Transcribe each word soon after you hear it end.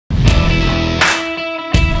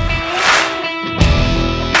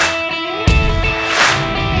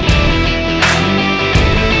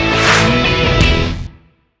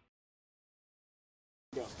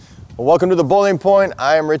Well, welcome to the Boiling Point.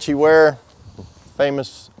 I am Ritchie WARE,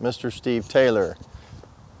 famous Mr. Steve Taylor.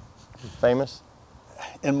 Famous?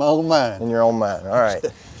 In my own mind. In your own mind, all right.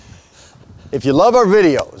 If you love our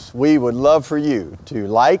videos, we would love for you to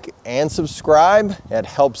like and subscribe. It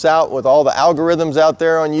helps out with all the algorithms out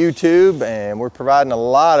there on YouTube, and we're providing a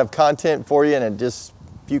lot of content for you, and if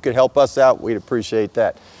you could help us out, we'd appreciate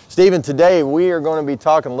that. Stephen, today we are going to be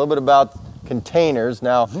talking a little bit about containers.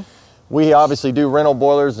 Now, we obviously do rental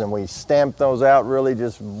boilers, and we stamp those out really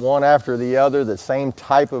just one after the other, the same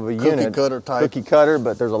type of a unit. Cookie cutter type. Cookie cutter,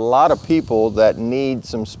 but there's a lot of people that need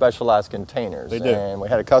some specialized containers. They do. And we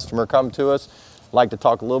had a customer come to us, like to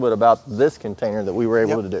talk a little bit about this container that we were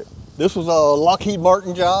able to do. This was a Lockheed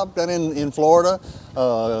Martin job down in Florida.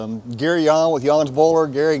 Gary Yon with Yon's Boiler,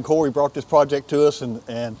 Gary and Corey brought this project to us,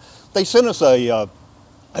 and they sent us a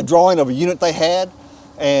drawing of a unit they had.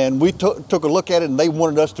 And we took a look at it, and they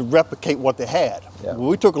wanted us to replicate what they had. Yeah. Well,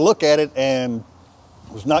 we took a look at it, and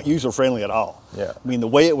it was not user-friendly at all. Yeah. I mean, the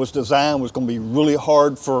way it was designed was going to be really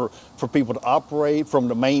hard for people to operate, from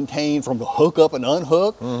to maintain, from to hook up and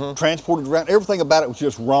unhook, transport it around. Everything about it was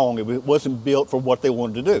just wrong. It wasn't built for what they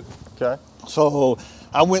wanted to do. Okay. So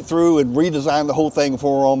I went through and redesigned the whole thing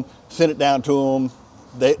for them, sent it down to them.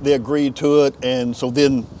 They agreed to it, and so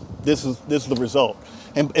then this is the result.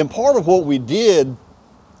 And part of what we did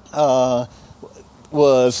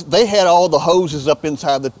was they had all the hoses up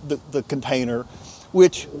inside the container,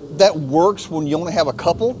 which that works when you only have a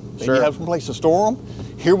couple and you have some place to store them.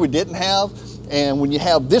 Here we didn't have, and when you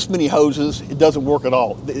have this many hoses, it doesn't work at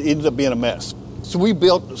all. It ends up being a mess. So we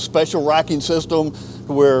built a special racking system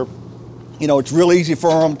where, you know, it's real easy for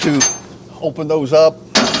them to open those up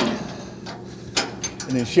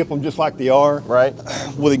and then ship them just like they are. Right.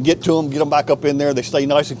 When they get to them, get them back up in there, they stay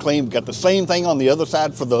nice and clean. We got the same thing on the other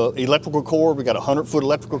side for the electrical cord. We got a 100-foot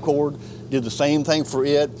electrical cord, did the same thing for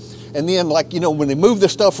it. And then, like, you know, when they move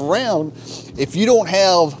this stuff around, if you don't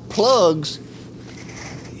have plugs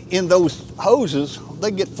in those hoses,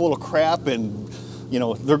 they get full of crap, and, you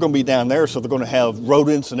know, they're going to be down there, so they're going to have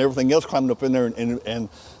rodents and everything else climbing up in there and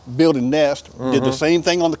building nest. Did the same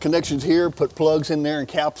thing on the connections here, put plugs in there and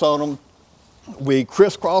caps on them. We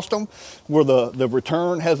crisscrossed them where the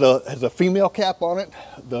return has a female cap on it.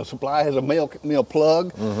 The supply has a male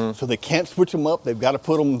plug, so they can't switch them up. They've got to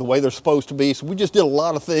put them the way they're supposed to be. So we just did a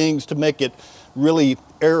lot of things to make it really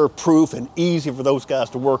error-proof and easy for those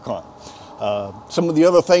guys to work on. Some of the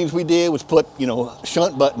other things we did was put, you know, a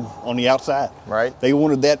shunt button on the outside. Right. They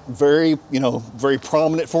wanted that very, you know, very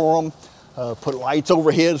prominent for them. Put lights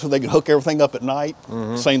overhead so they could hook everything up at night.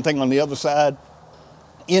 Same thing on the other side.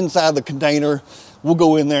 Inside the container, we'll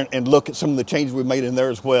go in there and look at some of the changes we made in there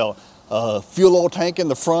as well. Fuel oil tank in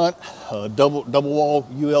the front, double wall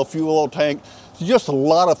UL fuel oil tank. So just a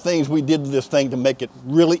lot of things we did to this thing to make it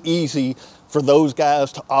really easy for those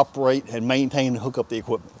guys to operate and maintain and hook up the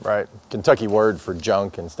equipment. Right. Kentucky word for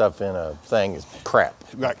junk and stuff in a thing is crap.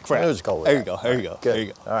 Right, crap. We'll just go with there that. you go, there you go, Good. there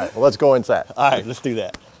you go. All right, well, let's go inside. All right, let's do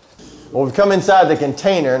that. Well, we've come inside the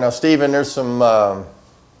container. Now, Stephen, there's some,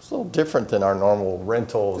 it's a little different than our normal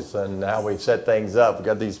rentals and how we set things up. We've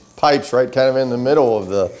got these pipes right kind of in the middle of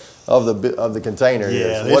the container.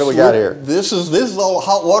 Yeah, so what do we got here? This is all a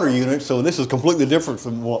hot water unit, so this is completely different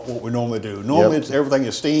from what we normally do. Normally it's everything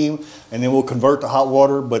is steam, and then we'll convert to hot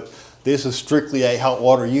water, but this is strictly a hot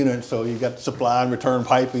water unit, so you've got supply and return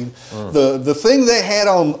piping. The thing they had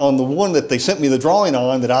on the one that they sent me the drawing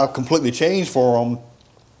on that I completely changed for them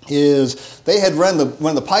is they had run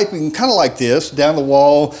the piping kind of like this, down the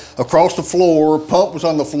wall, across the floor, pump was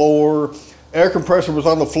on the floor, air compressor was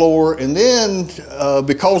on the floor, and then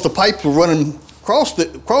because the pipes were running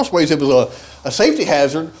crossways, it was a safety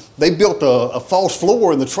hazard, they built a false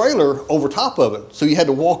floor in the trailer over top of it. So you had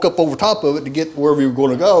to walk up over top of it to get wherever you were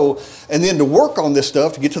going to go. And then to work on this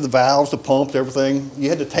stuff, to get to the valves, the pumps, everything, you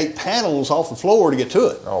had to take panels off the floor to get to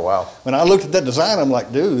it. Oh, wow. When I looked at that design, I'm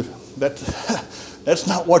like, dude, that's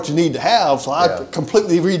not what you need to have. So I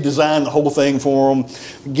completely redesigned the whole thing for them,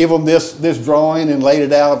 give them this drawing and laid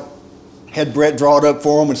it out, had Brett draw it up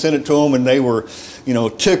for them and sent it to them, and they were, you know,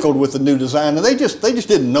 tickled with the new design. And they just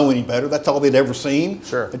didn't know any better. That's all they'd ever seen.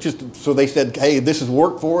 Sure. So they said, hey, this has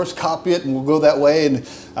worked for us, copy it, and we'll go that way. And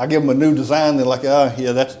I give them a new design. They're like,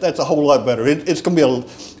 yeah, that's a whole lot better. It's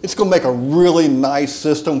gonna make a really nice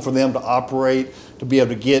system for them to operate, to be able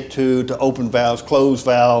to get to open valves, close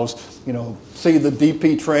valves, you know, see the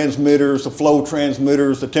DP transmitters, the flow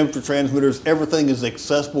transmitters, the temperature transmitters, everything is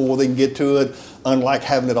accessible where they can get to it, unlike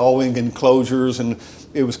having it all in enclosures and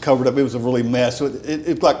it was covered up. It was a really mess. So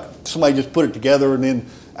it's like somebody just put it together and then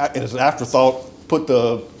as an afterthought, put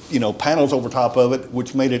the panels over top of it,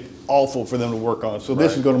 which made it awful for them to work on. So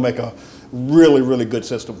this is going to make a really, really good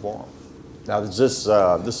system for them. Now,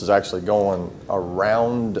 this is actually going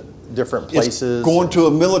around different places? It's going to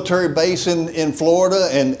a military base in Florida,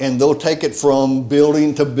 and they'll take it from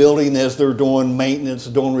building to building as they're doing maintenance,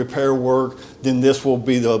 doing repair work. Then this will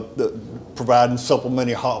be the providing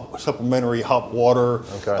supplementary hot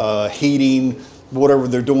water, heating, whatever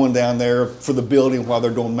they're doing down there for the building while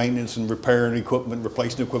they're doing maintenance and repairing equipment,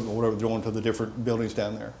 replacing equipment, whatever they're doing to the different buildings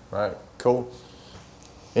down there. Right, cool.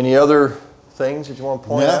 Any other things that you want to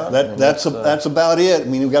point out? That's about it. I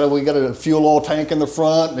mean, we got a fuel oil tank in the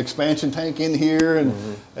front, an expansion tank in here,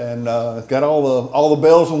 and got all the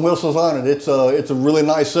bells and whistles on it. It's a really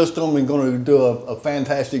nice system and going to do a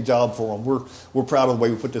fantastic job for them. We're proud of the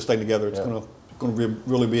way we put this thing together. It's going to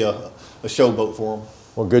really be a showboat for them.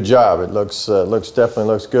 Well, good job. It definitely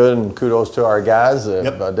looks good, and kudos to our guys that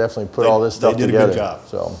definitely put all this stuff together. They did a good job.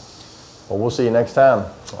 So, well, we'll see you next time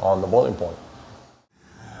on The Boiling Point.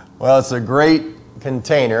 Well, it's a great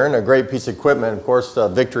container and a great piece of equipment. Of course, the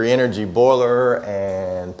Victory Energy boiler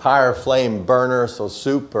and Pyre Flame burner, so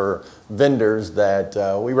super vendors that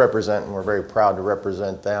we represent, and we're very proud to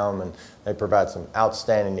represent them, and they provide some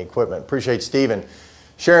outstanding equipment. Appreciate Stephen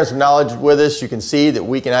sharing some knowledge with us. You can see that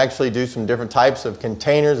we can actually do some different types of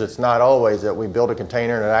containers. It's not always that we build a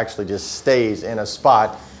container and it actually just stays in a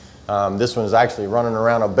spot. This one is actually running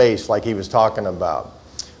around a base like he was talking about.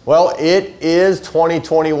 Well, it is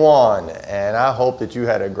 2021, and I hope that you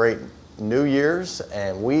had a great New Year's,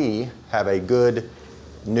 and we have a good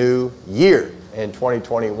new year in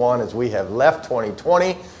 2021 as we have left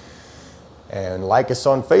 2020. And like us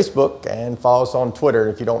on Facebook and follow us on Twitter.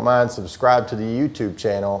 If you don't mind, subscribe to the YouTube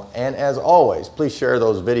channel. And as always, please share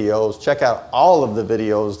those videos. Check out all of the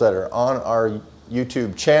videos that are on our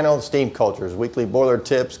YouTube channel, Steam Cultures, weekly boiler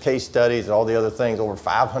tips, case studies, and all the other things. Over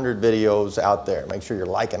 500 videos out there. Make sure you're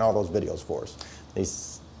liking all those videos for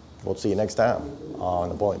us. We'll see you next time on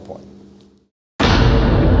The Boiling Point.